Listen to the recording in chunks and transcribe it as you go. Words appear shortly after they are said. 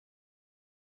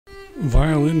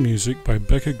Violin music by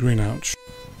Becca Greenouch.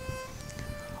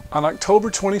 On October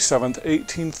 27,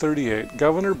 1838,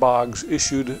 Governor Boggs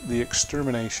issued the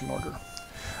Extermination Order.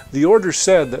 The order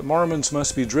said that Mormons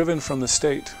must be driven from the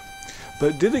state.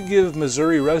 But did it give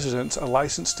Missouri residents a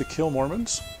license to kill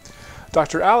Mormons?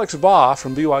 Dr. Alex Baugh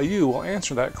from BYU will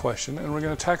answer that question, and we're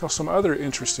going to tackle some other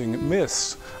interesting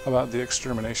myths about the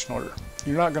Extermination Order.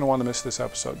 You're not going to want to miss this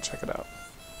episode. Check it out.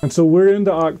 And so we're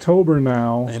into October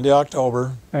now. Into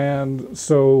October. And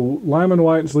so Lyman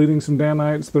White's leading some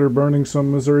Danites that are burning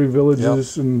some Missouri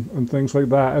villages and things like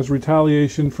that as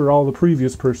retaliation for all the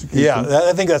previous persecution. Yeah,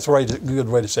 I think that's right, a good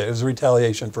way to say it. It was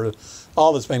retaliation for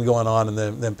all that's been going on and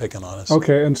them picking on us.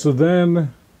 Okay, and so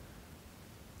then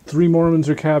 3 Mormons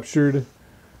are captured.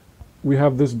 We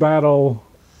have this battle.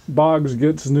 Boggs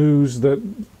gets news that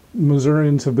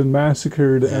Missourians have been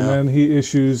massacred, and then he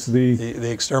issues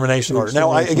the Extermination Order. Now,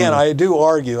 I do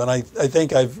argue, and I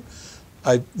think I've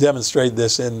demonstrated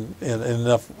this in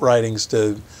enough writings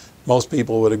to most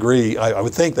people would agree, I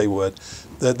would think they would,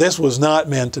 that this was not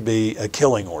meant to be a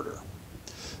killing order.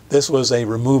 This was a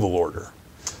removal order.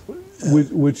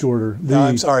 Which order?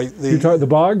 I'm sorry. The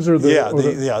Boggs or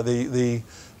the...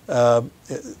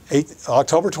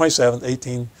 October 27th,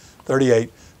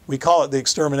 1838, we call it the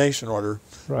Extermination Order.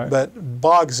 Right. But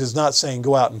Boggs is not saying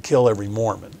go out and kill every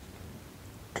Mormon.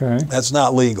 Okay. That's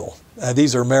not legal.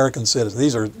 These are American citizens.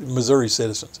 These are Missouri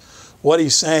citizens. What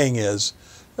he's saying is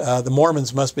the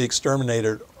Mormons must be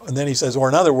exterminated. And then he says, or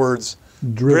in other words,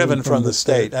 driven from the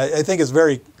state. I think it's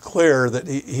very clear that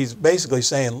he's basically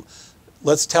saying,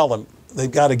 let's tell them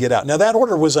they've got to get out. Now, that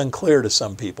order was unclear to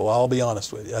some people. I'll be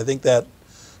honest with you. I think that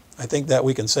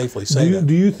we can safely say that.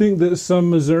 Do you think that some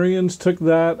Missourians took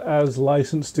that as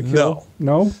license to kill?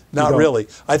 No? Not really.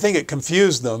 I think it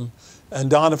confused them, and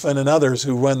Donovan and others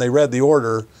who, when they read the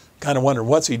order, kind of wondered,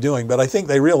 what's he doing? But I think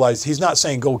they realized he's not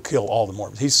saying go kill all the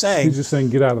Mormons. He's just saying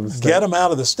get out of the state. Get them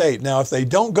out of the state. Now, if they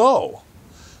don't go,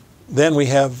 then we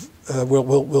have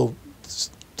we'll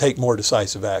take more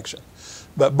decisive action.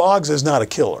 But Boggs is not a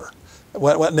killer.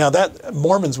 Now, that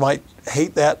Mormons might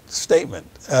hate that statement.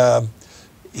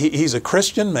 He's a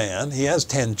Christian man. He has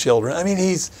 10 children. I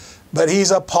mean, but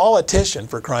he's a politician,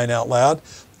 for crying out loud,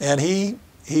 and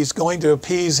he's going to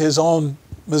appease his own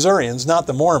Missourians, not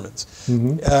the Mormons.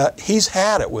 Mm-hmm. He's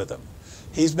had it with them.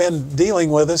 He's been dealing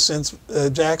with us since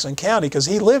Jackson County, because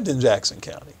he lived in Jackson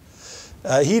County.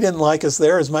 He didn't like us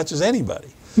there as much as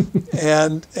anybody,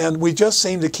 and we just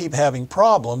seem to keep having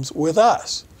problems with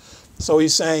us. So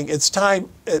he's saying it's time.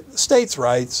 States'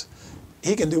 rights.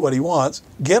 He can do what he wants.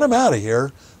 Get him out of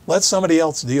here. Let somebody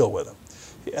else deal with him.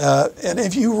 And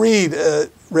if you read,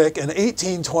 Rick, an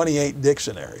 1828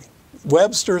 dictionary,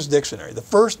 Webster's Dictionary, the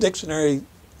first dictionary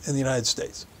in the United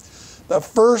States, the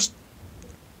first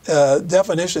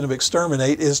definition of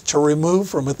exterminate is to remove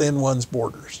from within one's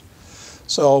borders.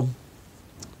 So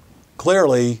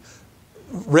clearly,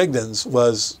 Rigdon's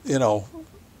was,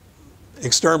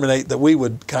 exterminate that we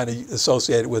would kind of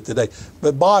associate it with today.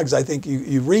 But Boggs, I think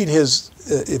you read his,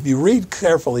 if you read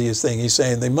carefully his thing, he's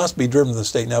saying they must be driven to the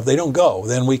state. Now, if they don't go,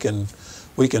 then we can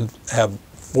have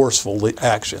forceful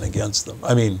action against them.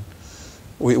 I mean,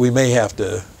 we may have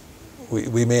to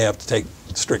take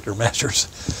stricter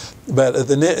measures. But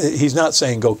he's not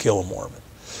saying go kill a Mormon.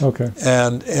 Okay.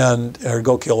 Or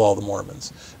go kill all the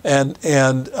Mormons.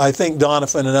 And I think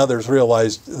Donovan and others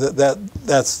realized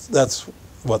that's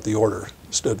what the order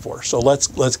stood for. So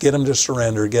let's get him to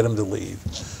surrender, get him to leave,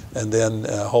 and then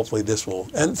hopefully this will.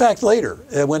 And in fact, later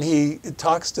when he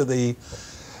talks to the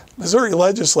Missouri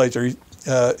legislature,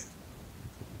 when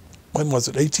was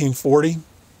it? 1840,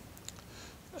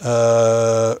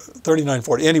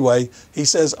 3940. Anyway, he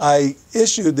says, "I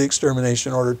issued the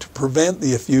extermination order to prevent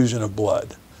the effusion of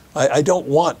blood. I don't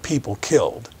want people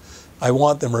killed. I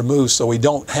want them removed so we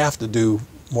don't have to do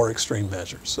more extreme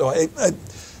measures." So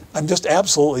I'm just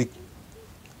absolutely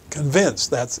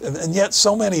convinced and yet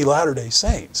so many Latter-day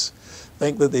Saints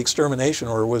think that the Extermination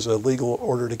Order was a legal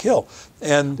order to kill.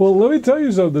 And well, let me tell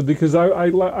you something, because I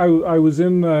was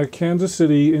in Kansas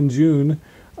City in June,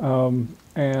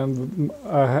 and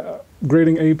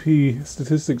grading AP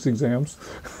statistics exams,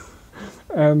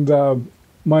 and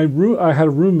I had a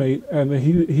roommate, and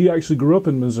he actually grew up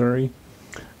in Missouri,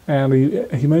 and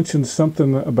he mentioned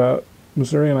something about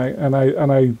Missouri, and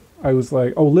I was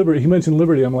like, oh, Liberty. He mentioned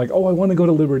Liberty. I'm like, oh, I want to go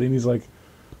to Liberty. And he's like,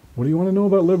 what do you want to know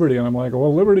about Liberty? And I'm like,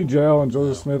 well, Liberty Jail and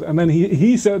Joseph Smith. And then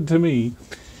he said to me,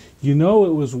 it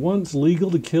was once legal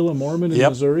to kill a Mormon in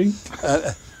Missouri?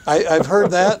 I've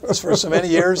heard that for so many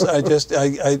years.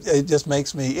 It just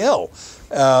makes me ill.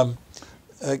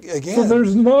 again. So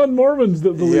there's non-Mormons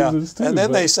that believe this too. And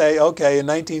then they say, okay, in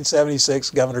 1976,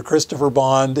 Governor Christopher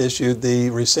Bond issued the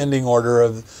rescinding order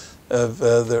of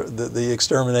the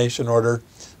Extermination Order.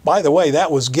 By the way,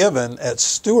 that was given at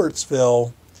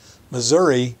Stewartsville,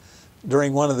 Missouri,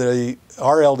 during one of the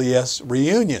RLDS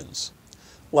reunions.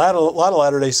 A lot of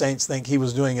Latter-day Saints think he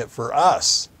was doing it for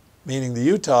us, meaning the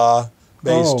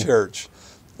Utah-based church.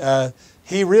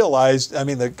 He realized, I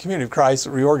mean, the Community of Christ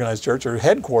Reorganized Church are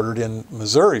headquartered in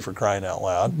Missouri, for crying out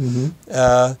loud.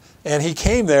 And he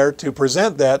came there to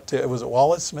present that to, was it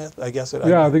Wallace Smith? I guess it.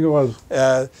 Yeah, I think it was.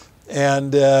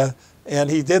 And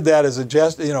he did that as a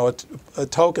gesture, you know, a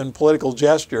token political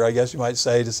gesture, I guess you might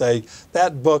say, to say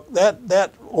that book,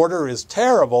 that order is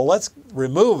terrible. Let's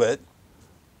remove it.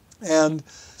 And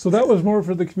so that was more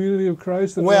for the Community of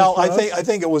Christ than well, I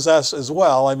think it was us as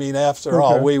well. I mean, after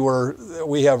all,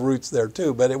 we have roots there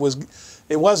too. But it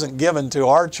wasn't given to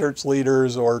our church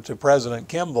leaders or to President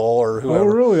Kimball or whoever.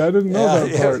 Oh, really? I didn't know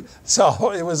that part.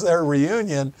 So it was their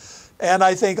reunion. And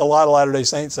I think a lot of Latter-day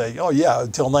Saints say, oh yeah,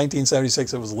 until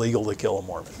 1976 it was legal to kill a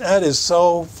Mormon. That is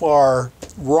so far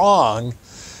wrong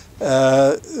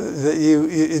that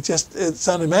it's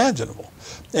unimaginable.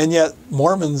 And yet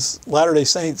Mormons, Latter-day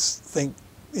Saints think,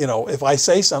 you know, if I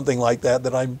say something like that,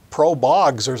 that I'm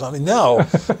pro-Boggs or something. No,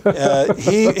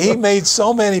 he made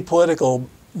so many political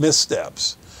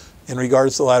missteps in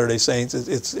regards to Latter-day Saints.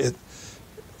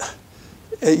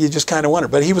 You just kind of wonder.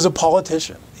 But he was a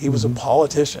politician. He was a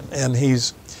politician, and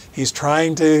he's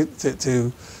trying to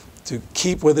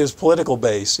keep with his political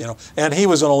base, you know. And he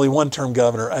was an only one-term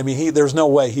governor. I mean, there's no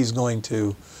way he's going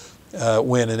to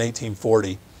win in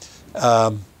 1840,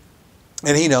 and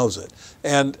he knows it.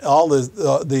 And all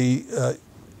the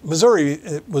Missouri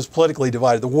was politically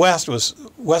divided.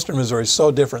 Western Missouri is so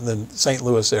different than St.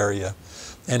 Louis area,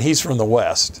 and he's from the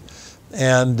West,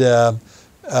 and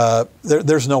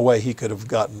there's no way he could have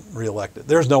gotten reelected.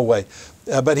 There's no way.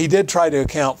 But he did try to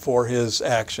account for his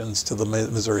actions to the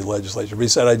Missouri legislature. But he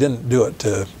said, I didn't do it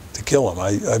to kill him.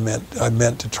 I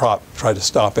meant to try to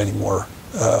stop any more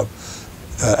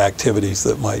activities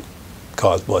that might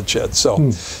cause bloodshed.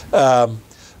 So,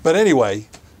 but anyway,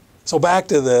 so back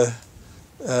to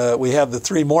we have the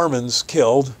 3 Mormons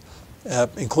killed,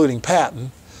 including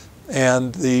Patton,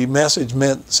 and the message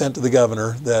sent to the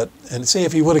governor that, and see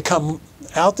if he would have come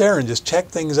out there and just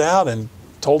checked things out and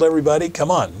told everybody,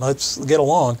 come on, let's get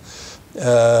along.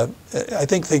 I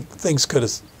think things could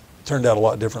have turned out a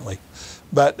lot differently.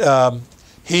 But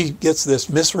he gets this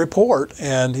misreport,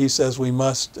 and he says we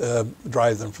must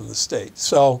drive them from the state.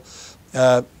 So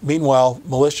meanwhile,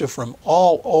 militia from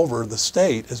all over the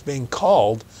state is being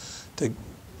called to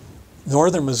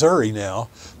northern Missouri now.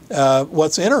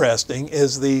 What's interesting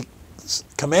is the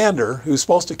commander who's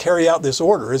supposed to carry out this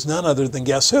order is none other than,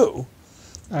 guess who?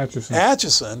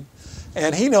 Atchison.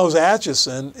 And he knows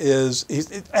Atchison's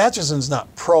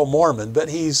not pro-Mormon, but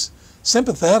he's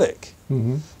sympathetic.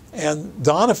 And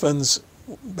Doniphan's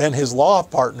been his law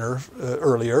partner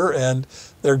earlier, and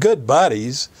they're good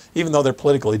buddies, even though they're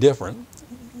politically different.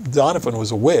 Doniphan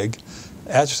was a Whig,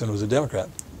 Atchison was a Democrat.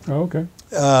 Oh, okay.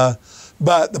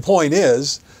 But the point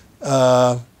is,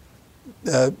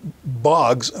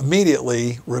 Boggs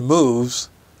immediately removes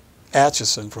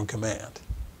Atchison from command.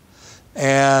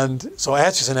 And so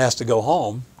Atchison has to go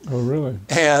home. Oh, really?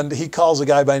 And he calls a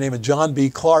guy by the name of John B.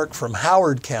 Clark from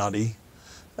Howard County,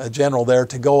 a general there,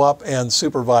 to go up and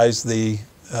supervise the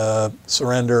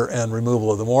surrender and removal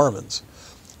of the Mormons.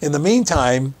 In the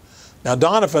meantime, now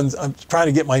Doniphan, I'm trying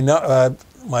to get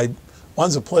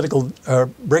one's a political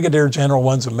brigadier general,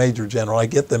 one's a major general. I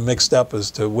get them mixed up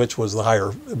as to which was the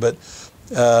higher, but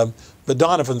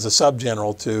Doniphan's a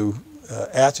subgeneral to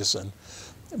Atchison.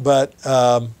 But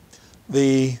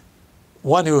the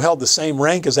one who held the same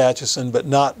rank as Atchison, but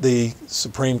not the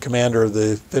supreme commander of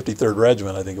the 53rd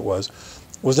Regiment, I think it was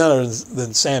none other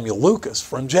than Samuel Lucas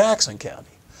from Jackson County.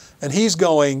 And he's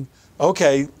going,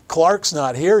 okay, Clark's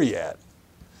not here yet.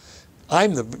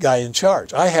 I'm the guy in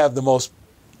charge. I have the most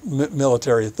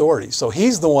military authority. So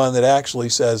he's the one that actually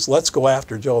says, let's go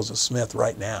after Joseph Smith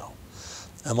right now,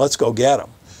 and let's go get him.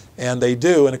 And they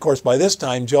do. And of course, by this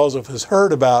time, Joseph has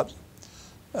heard about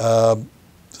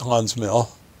Hans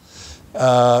Mill,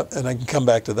 and I can come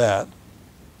back to that.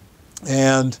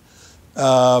 And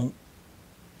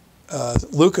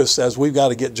Lucas says, we've got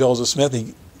to get Joseph Smith. He,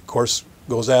 of course,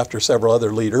 goes after several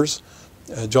other leaders.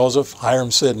 Joseph, Hiram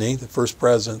Sidney, the first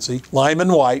presidency.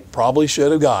 Lyman White probably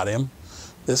should have got him.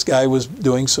 This guy was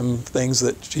doing some things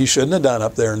that he shouldn't have done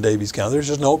up there in Daviess County. There's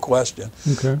just no question.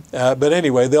 Okay. But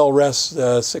anyway, they'll arrest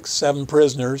 6, 7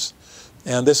 prisoners.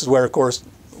 And this is where, of course,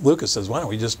 Lucas says, why don't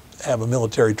we just have a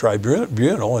military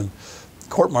tribunal and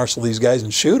court-martial these guys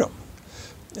and shoot them.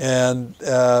 And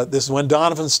this is when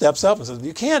Donovan steps up and says,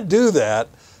 you can't do that.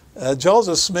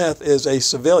 Joseph Smith is a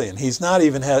civilian. He's not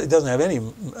even he doesn't have any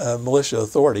militia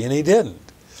authority, and he didn't.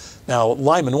 Now,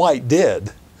 Lyman White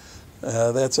did.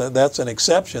 That's an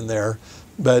exception there.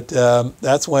 But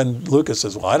that's when Lucas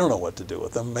says, well, I don't know what to do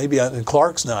with them. And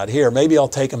Clark's not here. Maybe I'll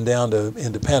take them down to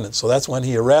Independence. So that's when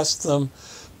he arrests them.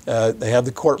 They have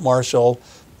the court-martial,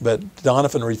 but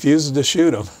Donovan refuses to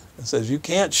shoot him and says, you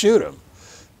can't shoot him.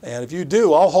 And if you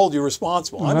do, I'll hold you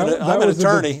responsible. I'm an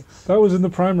attorney. That was in the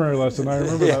primary lesson. I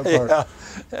remember that part.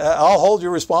 Yeah. I'll hold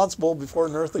you responsible before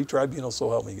an earthly tribunal,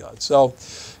 so help me God. So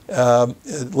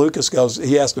Lucas goes,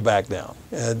 he has to back down.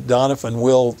 And Donovan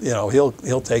will,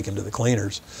 he'll take him to the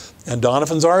cleaners. And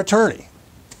Donovan's our attorney.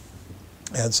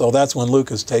 And so that's when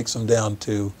Lucas takes him down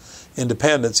to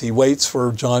Independence. He waits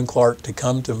for John Clark to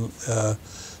come to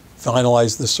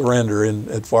finalize the surrender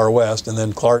at Far West, and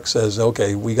then Clark says,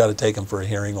 okay, we got to take him for a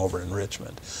hearing over in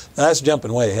Richmond. Now, that's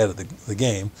jumping way ahead of the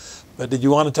game. But did you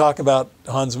want to talk about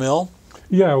Hans Mill?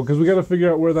 Yeah, because we got to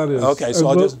figure out where that is. Okay,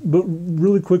 so but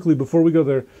really quickly before we go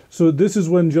there, so this is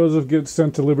when Joseph gets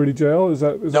sent to Liberty Jail. Is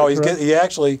that no? That he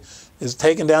actually is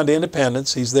taken down to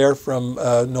Independence. He's there from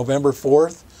November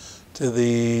 4th to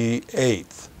the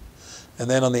 8th. And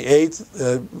then on the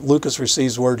 8th, Lucas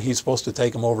receives word he's supposed to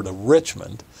take him over to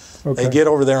Richmond. Okay. They get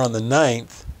over there on the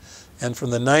 9th, and from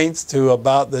the 9th to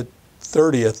about the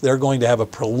 30th, they're going to have a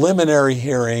preliminary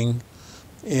hearing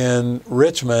in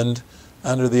Richmond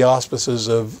under the auspices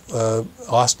of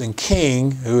Austin King,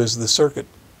 who is the circuit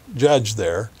judge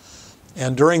there.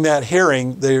 And during that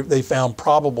hearing, they found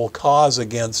probable cause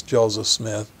against Joseph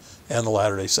Smith and the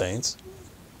Latter-day Saints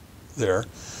there,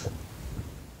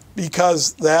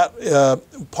 because that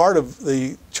part of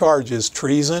the charge is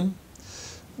treason.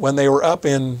 When they were up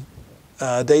in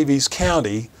Daviess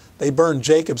County, they burned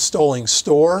Jacob Stolling's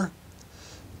store.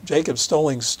 Jacob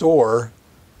Stolling's store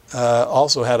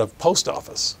also had a post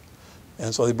office,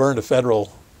 and so they burned a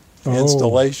federal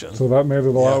installation. So that made it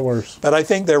a lot worse. But I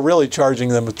think they're really charging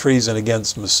them with treason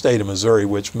against the state of Missouri,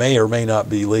 which may or may not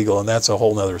be legal, and that's a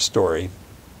whole other story.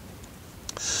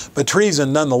 But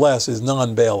treason, nonetheless, is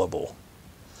non-bailable.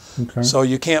 Okay. So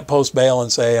you can't post bail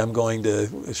and say, I'm going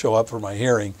to show up for my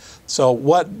hearing. So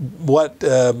what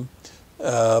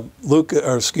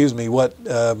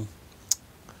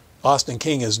Austin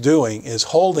King is doing is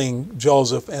holding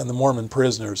Joseph and the Mormon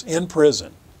prisoners in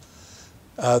prison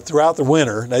throughout the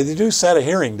winter. Now, they do set a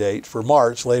hearing date for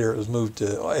March. Later it was moved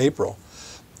to April.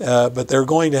 But they're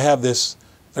going to have this,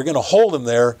 they're going to hold them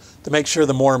there to make sure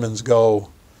the Mormons go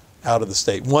out of the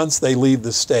state. Once they leave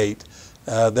the state,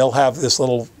 they'll have this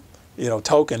little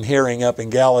token hearing up in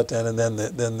Gallatin, and then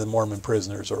the Mormon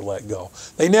prisoners are let go.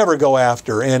 They never go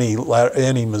after any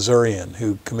Missourian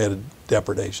who committed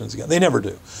depredations again. They never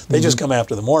do. They just come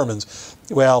after the Mormons.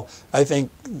 Well, I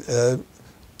think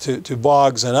to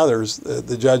Boggs and others,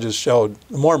 the judges showed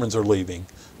the Mormons are leaving.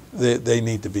 They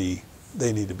need to be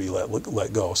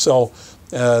let go. So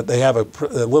they have a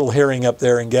little hearing up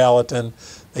there in Gallatin.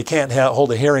 They can't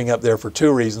hold a hearing up there for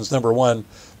two reasons. Number one,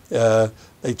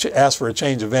 they asked for a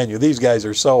change of venue. These guys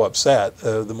are so upset,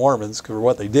 the Mormons, for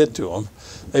what they did to them.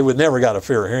 They would never got a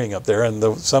fair hearing up there.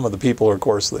 And some of the people, of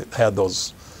course, that had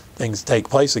those things take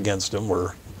place against them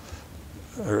were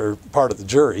part of the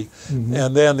jury.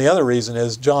 And then the other reason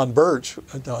is John Birch.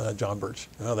 No, not John Birch.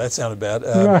 Oh, that sounded bad.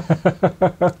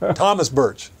 Thomas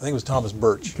Birch. I think it was Thomas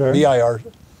Birch. Okay.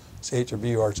 B-I-R-C-H or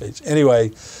B-U-R-C-H.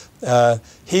 Anyway,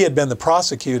 he had been the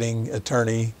prosecuting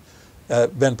attorney,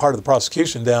 been part of the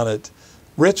prosecution down at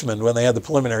Richmond when they had the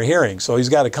preliminary hearing. So he's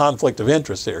got a conflict of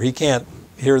interest here. He can't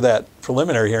hear that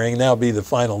preliminary hearing and now be the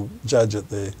final judge at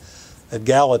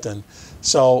Gallatin.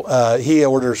 So he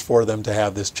orders for them to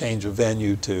have this change of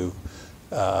venue to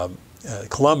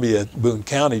Columbia, Boone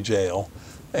County Jail.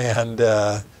 And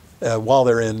while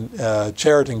they're in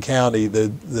Chariton County,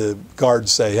 the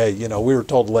guards say, hey, we were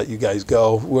told to let you guys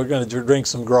go. We're going to drink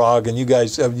some grog, and you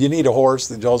guys, you need a horse.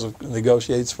 That Joseph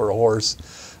negotiates for a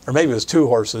horse, or maybe it was two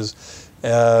horses.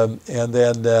 And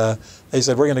then they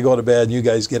said, we're going to go to bed, and you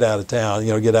guys get out of town,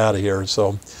 get out of here.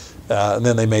 So, and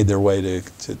then they made their way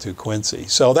to Quincy.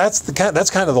 So that's kind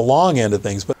of the long end of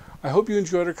things. But I hope you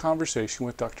enjoyed our conversation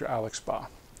with Dr. Alex Baugh.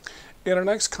 In our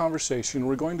next conversation,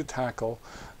 we're going to tackle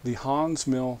the Hans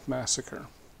Mill Massacre.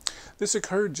 This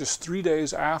occurred just 3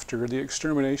 days after the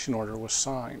Extermination Order was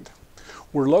signed.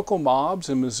 Were local mobs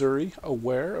in Missouri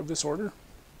aware of this order?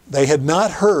 They had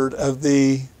not heard of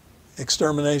the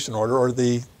Extermination Order or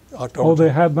the October. Oh, they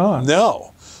had not?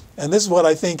 No. And this is what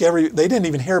I think they didn't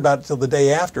even hear about it until the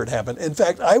day after it happened. In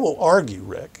fact, I will argue,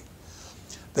 Rick,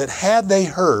 that had they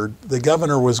heard the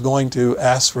governor was going to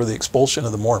ask for the expulsion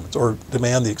of the Mormons or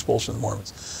demand the expulsion of the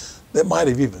Mormons, that might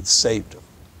have even saved them.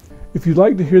 If you'd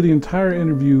like to hear the entire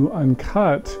interview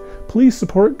uncut, please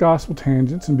support Gospel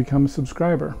Tangents and become a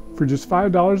subscriber. For just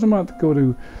 $5 a month, go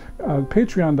to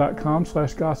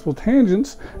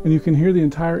patreon.com/gospeltangents and you can hear the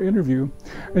entire interview.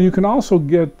 And you can also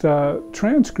get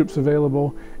transcripts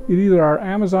available at either our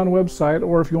Amazon website,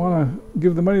 or if you want to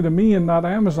give the money to me and not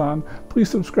Amazon, please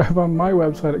subscribe on my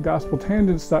website at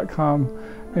gospeltangents.com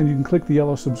and you can click the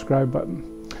yellow subscribe button.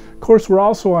 Of course, we're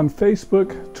also on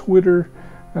Facebook, Twitter,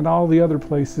 and all the other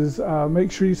places. Make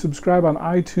sure you subscribe on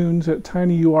iTunes at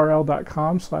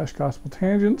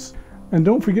tinyurl.com/gospeltangents. And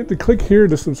don't forget to click here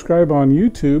to subscribe on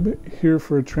YouTube, here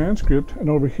for a transcript, and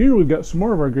over here we've got some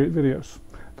more of our great videos.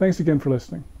 Thanks again for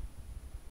listening.